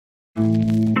So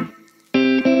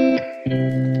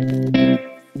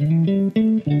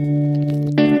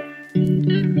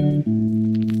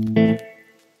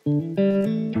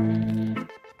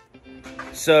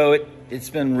it's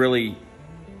been really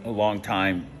a long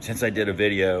time since I did a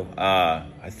video. I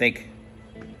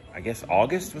guess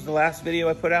August was the last video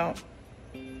I put out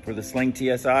for the Sling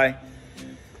TSi.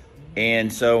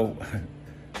 And so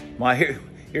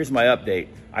here's my update.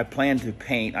 I plan to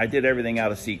paint. I did everything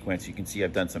out of sequence. You can see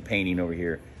I've done some painting over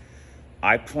here.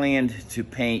 I planned to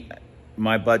paint.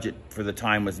 My budget for the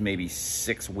time was maybe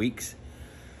 6 weeks,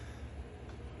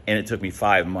 and it took me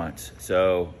 5 months.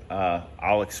 So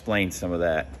I'll explain some of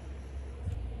that.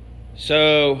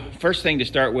 So first thing to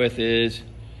start with is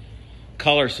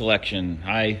color selection.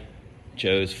 I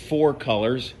chose 4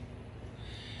 colors.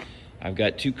 I've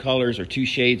got 2 colors or 2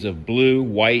 shades of blue,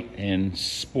 white, and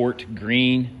sport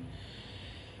green.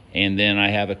 And then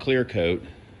I have a clear coat.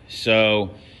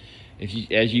 So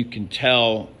as you can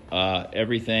tell,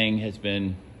 everything has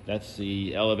been, that's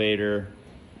the elevator.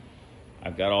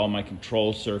 I've got all my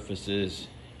control surfaces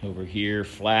over here,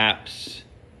 flaps,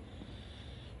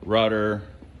 rudder,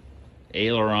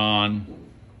 aileron,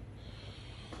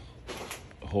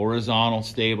 horizontal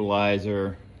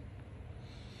stabilizer.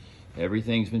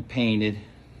 Everything's been painted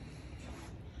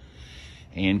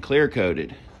and clear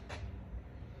coated.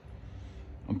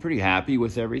 I'm pretty happy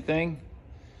with everything,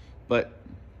 but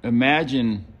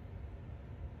imagine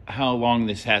how long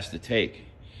this has to take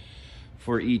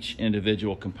for each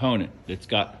individual component. It's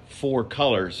got 4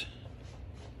 colors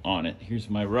on it. Here's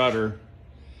my rudder,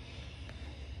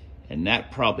 and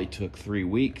that probably took 3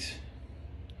 weeks.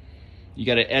 You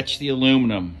got to etch the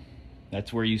aluminum.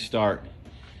 That's where you start.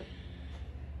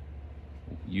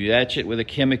 You etch it with a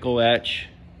chemical etch,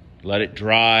 let it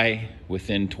dry.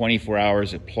 Within 24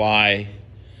 hours, apply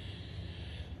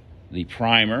the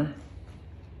primer.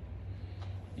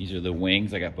 These are the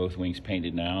wings. I got both wings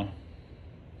painted now.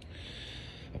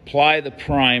 Apply the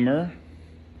primer,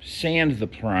 sand the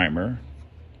primer.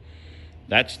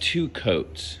 That's 2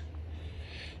 coats.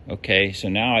 Okay, so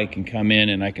now I can come in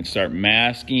and I can start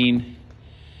masking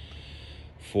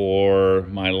for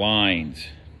my lines.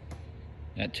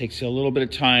 That takes a little bit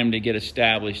of time to get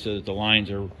established so that the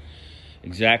lines are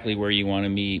exactly where you want to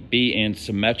be and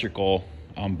symmetrical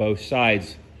on both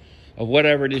sides of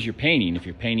whatever it is you're painting. If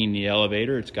you're painting the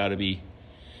elevator, it's got to be,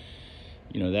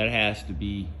 that has to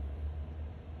be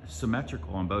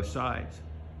symmetrical on both sides.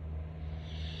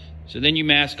 So then you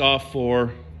mask off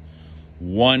for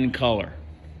 1 color.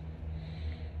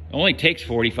 It only takes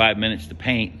 45 minutes to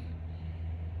paint,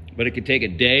 but it could take a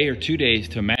day or 2 days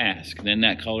to mask. Then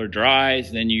that color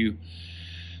dries, then you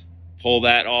pull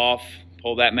that off,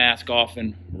 pull that mask off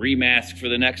and remask for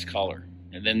the next color,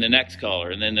 and then the next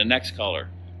color, and then the next color.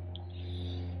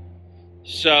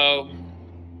 So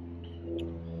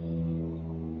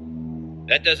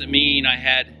that doesn't mean I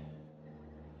had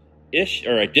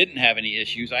I didn't have any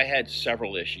issues. I had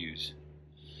several issues.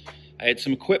 I had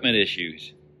some equipment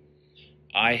issues.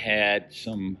 I had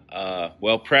some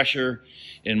pressure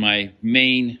in my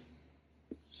main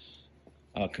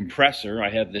compressor. I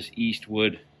have this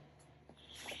Eastwood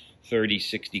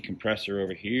 3060 compressor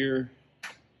over here.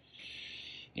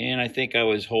 And I think I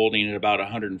was holding at about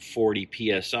 140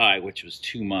 PSI, which was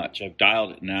too much. I've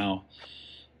dialed it now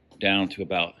down to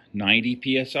about 90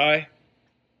 PSI.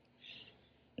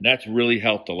 And that's really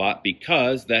helped a lot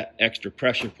because that extra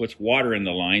pressure puts water in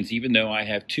the lines, even though I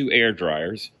have 2 air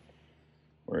dryers.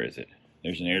 Where is it?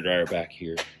 There's an air dryer back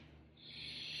here.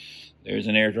 There's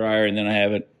an air dryer, and then I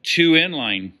have 2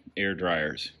 inline air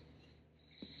dryers.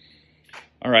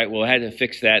 All right, well, I had to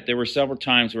fix that. There were several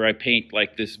times where I paint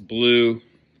like this blue,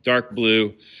 dark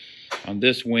blue on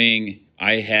this wing.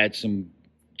 I had some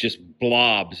just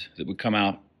blobs that would come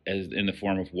out as in the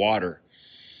form of water.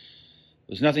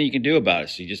 There's nothing you can do about it,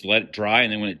 so you just let it dry,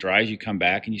 and then when it dries, you come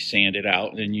back and you sand it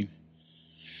out, and then you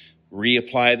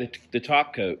reapply the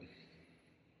top coat.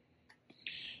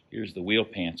 Here's the wheel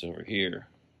pants over here.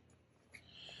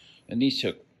 And these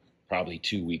took probably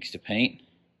 2 weeks to paint.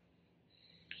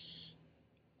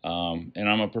 And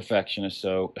I'm a perfectionist,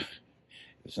 so if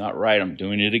it's not right, I'm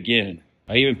doing it again.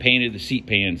 I even painted the seat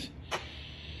pans.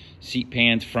 Seat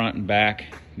pans front and back.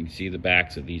 You can see the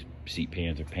backs of these seat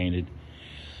pans are painted.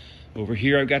 Over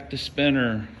here I've got the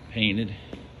spinner painted.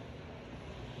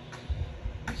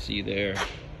 See there.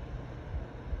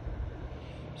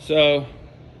 So,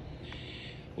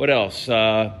 what else?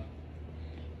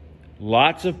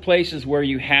 Lots of places where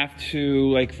you have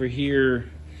to, like for here,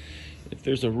 if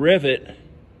there's a rivet,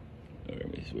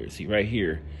 where is he? Right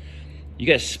here. You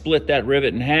got to split that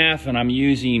rivet in half, and I'm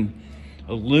using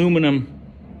aluminum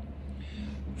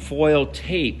foil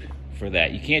tape for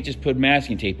that. You can't just put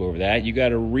masking tape over that. You got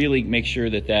to really make sure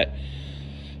that that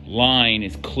line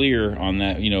is clear on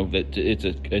that, you know, that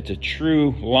it's a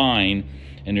true line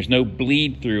and there's no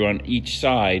bleed through on each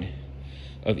side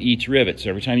of each rivet. So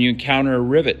every time you encounter a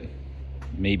rivet,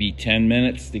 maybe 10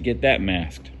 minutes to get that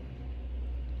masked.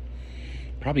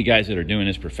 Probably guys that are doing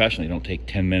this professionally don't take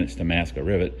 10 minutes to mask a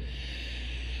rivet.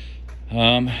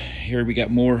 Here we got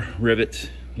more rivets.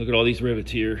 Look at all these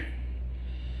rivets here.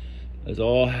 Those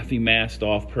all have to be masked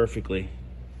off perfectly.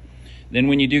 Then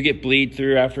when you do get bleed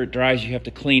through after it dries, you have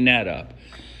to clean that up.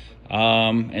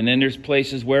 And then there's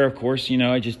places where, of course, you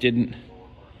know, I just didn't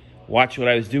watch what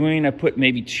I was doing. I put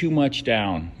maybe too much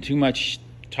down, too much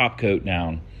top coat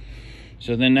down.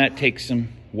 So then that takes some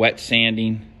wet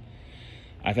sanding.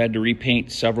 I've had to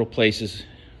repaint several places.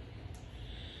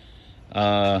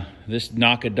 This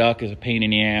knock-a-duck is a pain in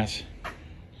the ass.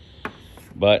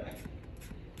 But,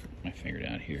 my finger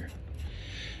down here.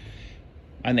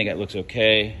 I think that looks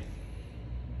okay.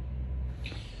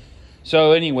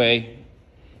 So anyway,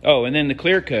 oh, and then the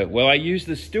clear coat. Well, I use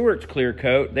the Stewart's clear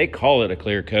coat. They call it a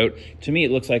clear coat. To me,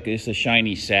 it looks like it's a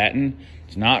shiny satin.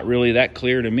 It's not really that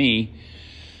clear to me.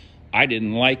 I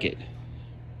didn't like it.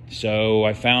 So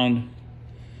I found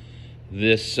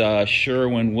this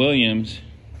Sherwin-Williams.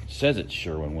 It says it's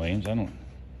Sherwin-Williams. I don't,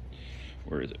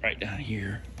 where is it? Right down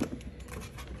here.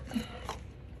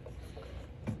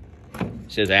 It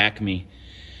says Acme.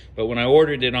 But when I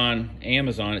ordered it on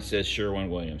Amazon, it says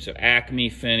Sherwin-Williams. So Acme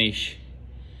Finish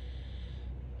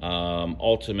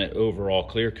Ultimate Overall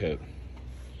Clear Coat.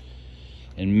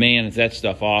 And man, is that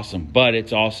stuff awesome. But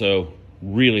it's also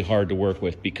really hard to work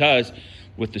with because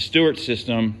with the Stewart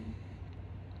system,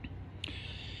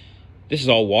 this is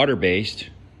all water-based.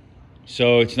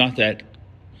 So it's not that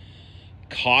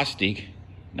caustic,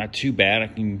 not too bad. I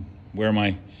can wear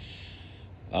my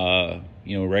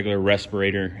you know, regular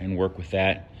respirator and work with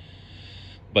that.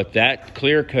 But that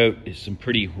clear coat is some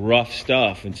pretty rough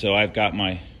stuff, and so I've got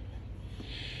my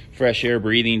fresh air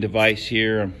breathing device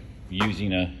here. I'm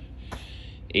using a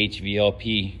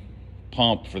HVLP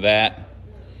pump for that.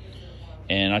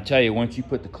 And I tell you, once you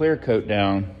put the clear coat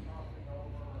down,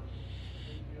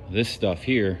 this stuff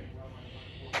here,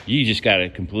 you just got to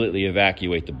completely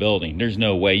evacuate the building. There's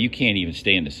no way. You can't even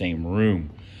stay in the same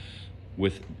room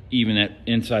with even that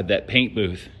inside that paint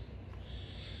booth.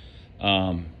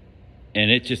 And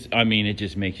it just, I mean, it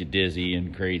just makes you dizzy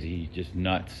and crazy, just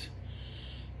nuts.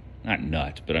 Not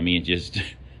nuts, but I mean, it just,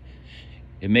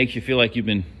 it makes you feel like you've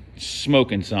been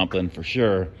smoking something for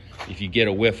sure if you get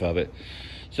a whiff of it.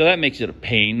 So that makes it a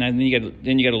pain. And then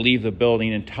you got to leave the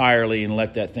building entirely and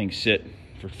let that thing sit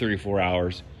for 3 or 4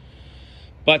 hours.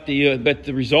 But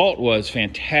the result was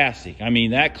fantastic. I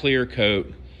mean, that clear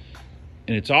coat,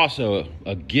 and it's also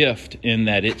a gift in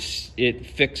that it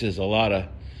fixes a lot of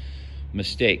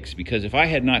mistakes, because if I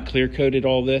had not clear coated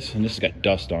all this, and this has got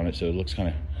dust on it so it looks kind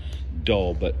of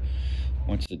dull, but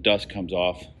once the dust comes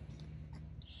off,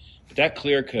 but that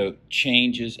clear coat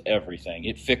changes everything.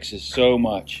 It fixes so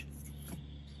much.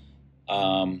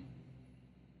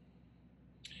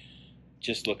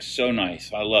 Just looks so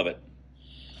nice. I love it.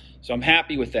 So I'm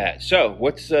happy with that. So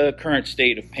what's the current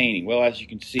state of painting? Well, as you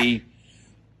can see,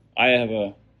 I have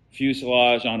a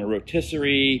fuselage on a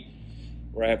rotisserie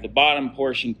where I have the bottom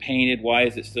portion painted. Why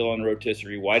is it still on the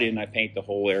rotisserie? Why didn't I paint the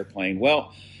whole airplane?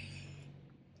 Well,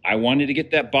 I wanted to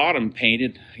get that bottom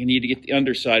painted. I need to get the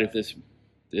underside of this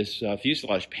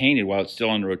fuselage painted while it's still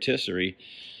on the rotisserie.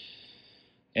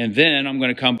 And then I'm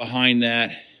going to come behind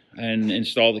that and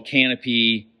install the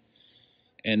canopy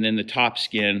and then the top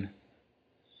skin.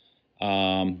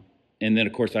 And then,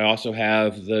 of course, I also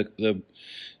have the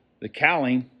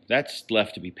cowling. That's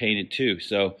left to be painted too.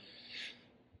 So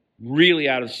really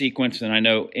out of sequence, and I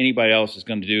know anybody else is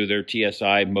going to do their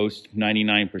TSI. Most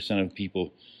 99% of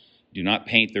people do not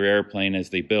paint their airplane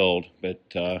as they build, but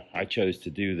I chose to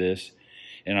do this.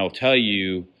 And I'll tell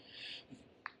you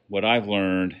what I've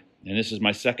learned, and this is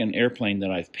my second airplane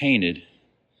that I've painted,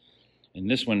 and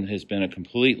this one has been a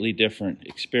completely different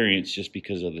experience just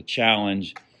because of the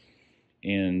challenge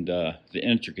and the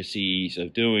intricacies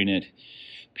of doing it.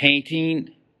 Painting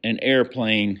an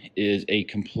airplane is a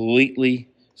completely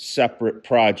separate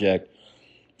project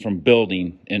from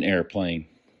building an airplane.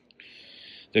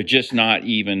 They're just not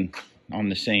even on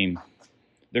the same,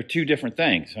 they're two different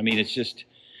things. I mean, it's just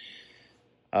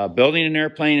building an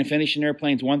airplane and finishing an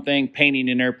airplane is one thing, painting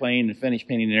an airplane and finish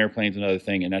painting an airplane is another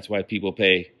thing, and that's why people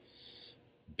pay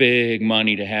big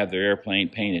money to have their airplane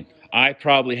painted. I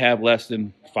probably have less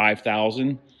than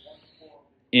 $5,000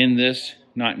 in this,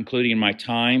 not including my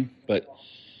time, but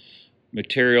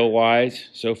material-wise,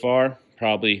 so far,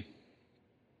 probably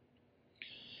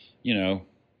you know,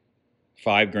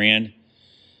 $5 grand.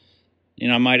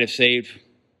 I might have saved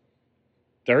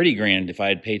 30 grand if I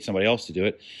had paid somebody else to do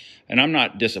it. And I'm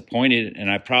not disappointed, and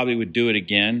I probably would do it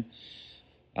again.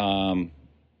 I'm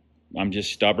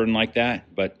just stubborn like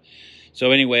that. But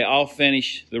so anyway, I'll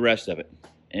finish the rest of it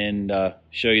and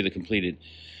show you the completed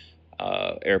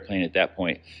airplane at that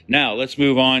point. Now let's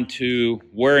move on to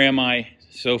where am I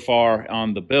so far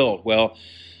on the build. Well,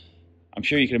 I'm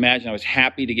sure you can imagine I was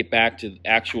happy to get back to the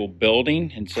actual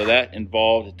building, and so that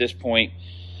involved at this point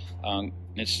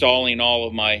installing all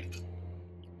of my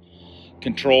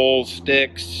control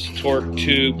sticks, torque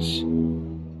tubes,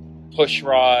 push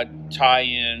rod,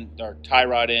 tie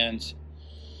rod ends,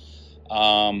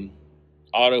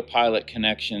 autopilot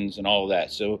connections, and all of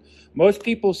that. So most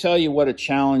people tell you what a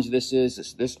challenge this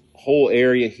is, this whole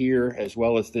area here, as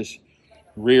well as this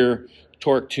rear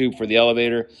torque tube for the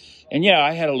elevator. And yeah,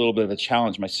 I had a little bit of a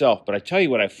challenge myself, but I tell you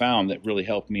what I found that really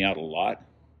helped me out a lot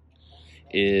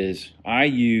is I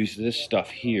use this stuff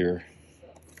here.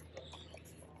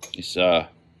 It's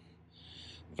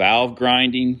valve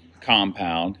grinding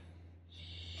compound.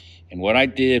 And what I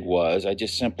did was I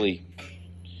just simply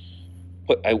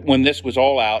put, when this was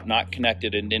all out, not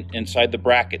connected and inside the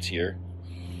brackets here,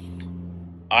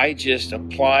 I just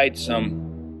applied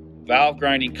some valve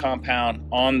grinding compound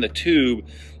on the tube.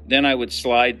 Then I would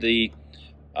slide the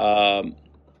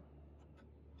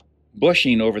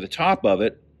bushing over the top of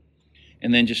it,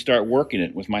 and then just start working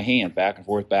it with my hand, back and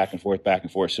forth, back and forth, back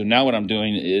and forth. So now what I'm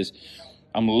doing is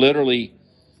I'm literally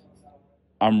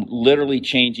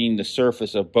changing the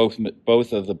surface of both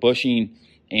of the bushing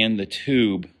and the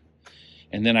tube,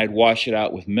 and then I'd wash it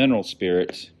out with mineral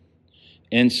spirits,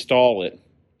 install it,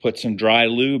 put some dry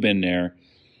lube in there,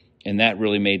 and that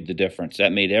really made the difference.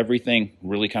 That made everything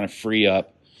really kind of free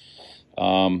up.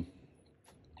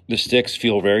 The sticks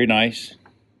feel very nice.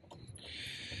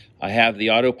 I have the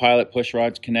autopilot push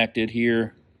rods connected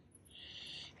here,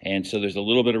 and so there's a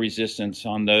little bit of resistance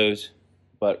on those,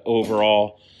 but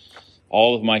overall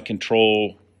all of my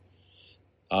controls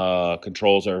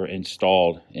are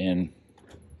installed and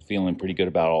feeling pretty good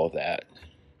about all of that.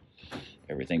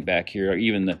 Everything back here,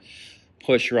 even the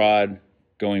push rod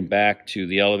going back to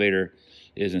the elevator,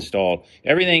 is installed.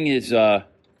 Everything is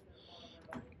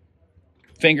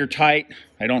finger tight.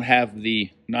 I don't have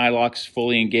the nylocks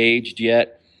fully engaged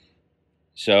yet,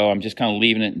 so I'm just kind of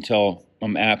leaving it until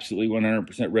I'm absolutely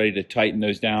 100% ready to tighten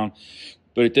those down.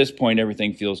 But at this point,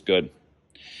 everything feels good.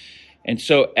 And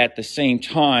so at the same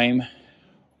time,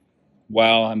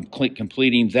 while I'm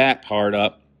completing that part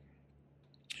up,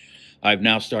 I've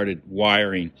now started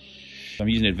wiring. I'm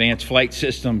using Advanced Flight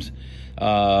Systems.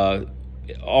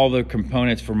 All the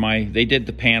components for they did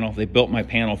the panel. They built my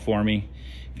panel for me.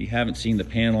 If you haven't seen the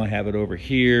panel, I have it over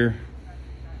here.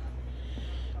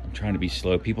 I'm trying to be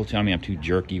slow. People tell me I'm too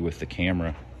jerky with the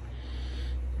camera.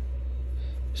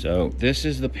 So this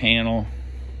is the panel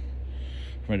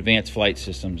from Advanced Flight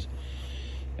Systems.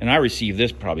 And I received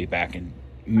this probably back in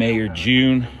May or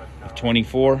June of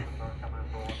 24.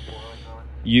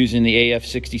 Using the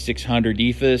AF6600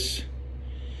 EFIS,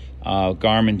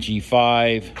 Garmin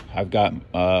G5.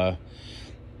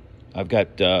 I've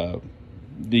got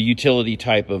the utility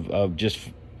type of just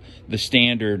the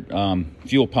standard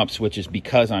fuel pump switches,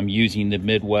 because I'm using the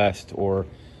Midwest or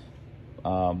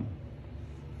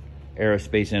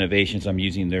Aerospace Innovations. I'm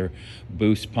using their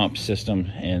boost pump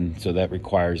system, and so that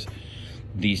requires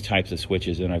these types of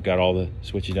switches. And I've got all the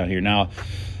switches down here. Now,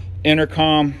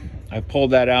 intercom, I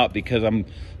pulled that out because I'm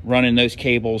running those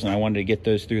cables and I wanted to get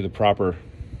those through the proper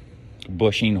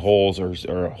bushing holes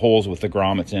or holes with the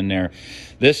grommets in there.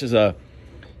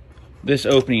 This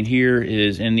opening here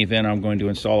is in the event I'm going to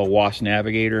install a WASP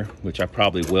navigator, which I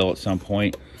probably will at some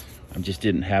point. I just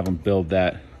didn't have them build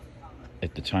that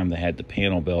at the time they had the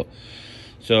panel built.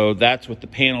 So that's what the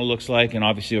panel looks like. And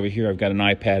obviously over here I've got an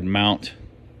iPad mount.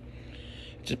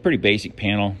 It's a pretty basic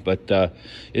panel, but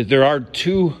there are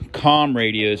 2 comm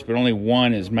radios, but only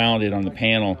one is mounted on the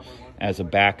panel as a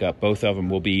backup. Both of them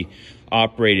will be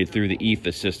operated through the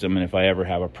EFIS system, and if I ever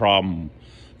have a problem,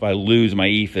 if I lose my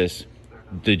EFIS,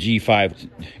 the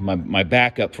G5, my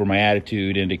backup for my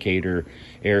attitude indicator,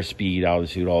 airspeed,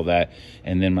 altitude, all that,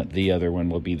 and then the other one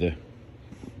will be the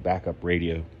backup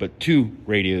radio. But 2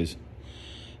 radios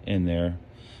in there.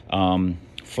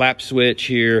 Flap switch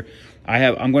here.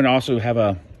 I'm going to also have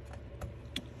a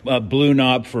blue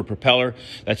knob for propeller.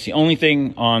 That's the only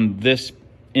thing on this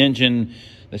engine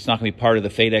that's not going to be part of the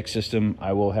FADEC system.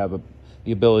 I will have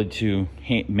the ability to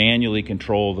manually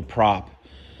control the prop,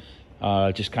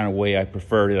 just kind of way I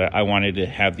preferred it. I wanted to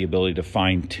have the ability to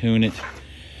fine tune it.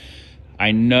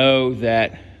 I know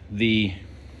that the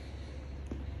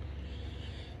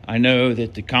I know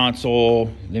that the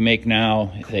console they make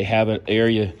now, they have an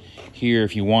area here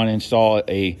if you want to install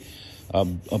a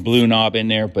blue knob in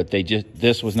there, but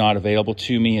this was not available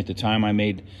to me at the time I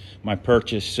made my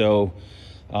purchase, so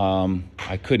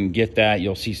I couldn't get that.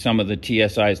 You'll see some of the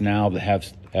TSIs now that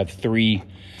have 3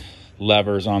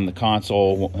 levers on the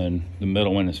console, and the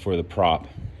middle one is for the prop.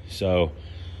 So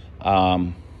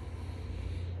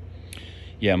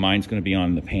yeah, mine's going to be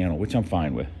on the panel, which I'm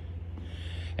fine with.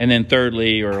 And then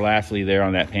thirdly, or lastly, there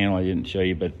on that panel I didn't show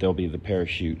you, but there'll be the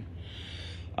parachute.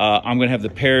 I'm going to have the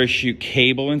parachute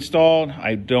cable installed.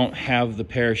 I don't have the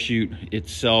parachute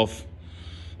itself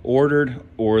ordered,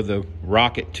 or the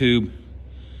rocket tube,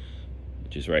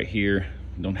 which is right here.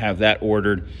 Don't have that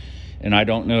ordered, and I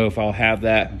don't know if I'll have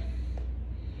that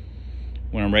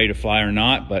when I'm ready to fly or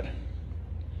not, but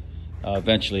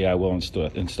eventually I will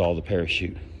install the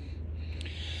parachute.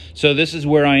 So this is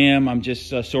where I am. I'm just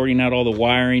sorting out all the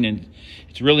wiring, and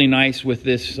it's really nice with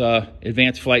this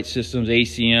Advanced Flight Systems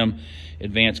ACM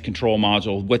Advanced Control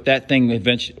Module. What that thing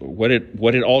eventually, what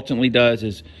it ultimately does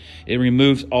is it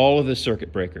removes all of the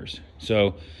circuit breakers.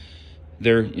 So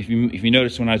there, if you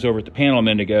notice when I was over at the panel a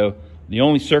minute ago, the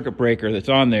only circuit breaker that's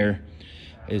on there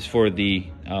is for the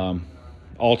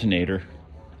alternator,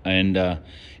 and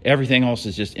everything else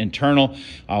is just internal.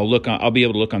 I'll be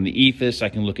able to look on the EFIS. I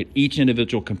can look at each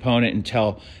individual component and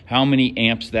tell how many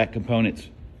amps that component's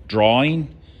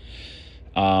drawing.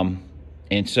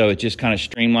 And so it just kind of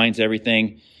streamlines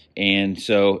everything. And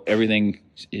so everything,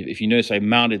 if you notice, I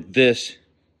mounted this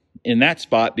in that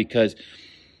spot because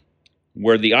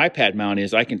where the iPad mount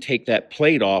is, I can take that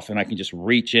plate off and I can just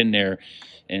reach in there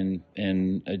and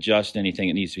adjust anything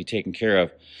that needs to be taken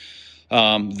care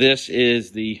of. This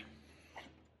is the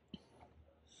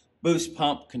boost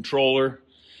pump controller.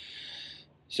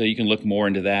 So you can look more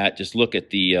into that. Just look at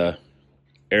the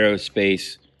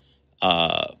Aerospace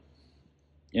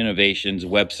Innovations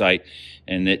website,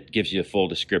 and it gives you a full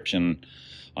description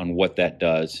on what that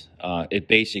does. It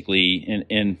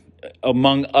basically,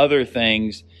 among other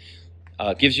things,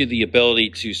 gives you the ability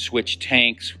to switch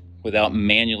tanks without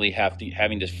manually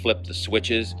having to flip the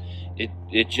switches.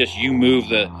 It just you move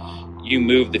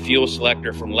the fuel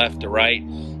selector from left to right,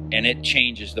 and it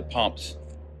changes the pumps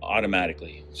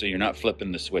automatically. So you're not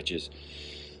flipping the switches.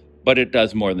 But it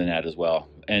does more than that as well,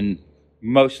 and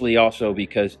mostly also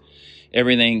because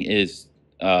everything is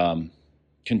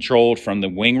controlled from the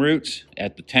wing roots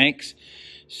at the tanks.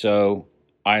 So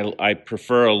I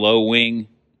prefer a low wing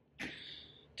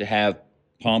to have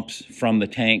pumps from the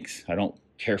tanks. I don't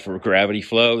care for gravity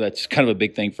flow. That's kind of a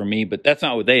big thing for me, but that's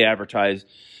not what they advertise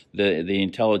the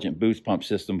intelligent boost pump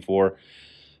system for.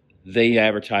 They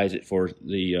advertise it for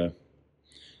the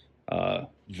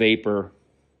vapor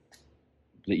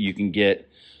that you can get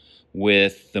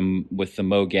with the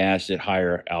MoGas at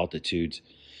higher altitudes,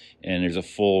 and there's a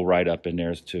full write-up in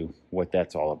there as to what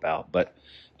that's all about. But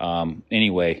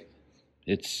anyway,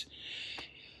 it's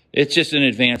just an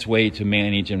advanced way to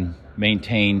manage and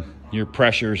maintain your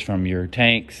pressures from your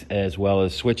tanks, as well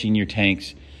as switching your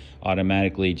tanks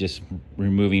automatically, just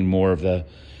removing more of the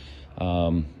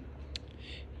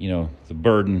the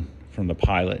burden from the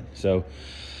pilot. So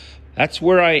that's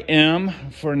where I am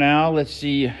for now. Let's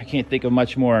see. I can't think of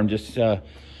much more. I'm just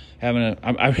having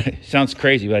it sounds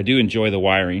crazy, but I do enjoy the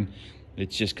wiring. It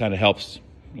just kind of helps.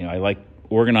 I like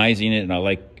organizing it, and I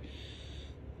like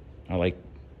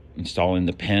installing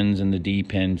the pins and the D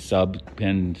pin, sub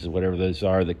pins, whatever those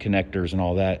are, the connectors and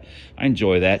all that. I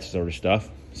enjoy that sort of stuff.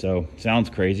 So sounds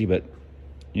crazy, but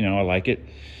I like it.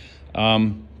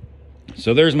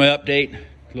 So there's my update.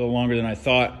 A little longer than I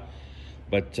thought,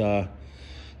 but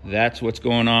that's what's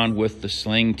going on with the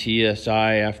Sling TSi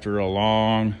after a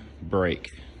long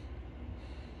break.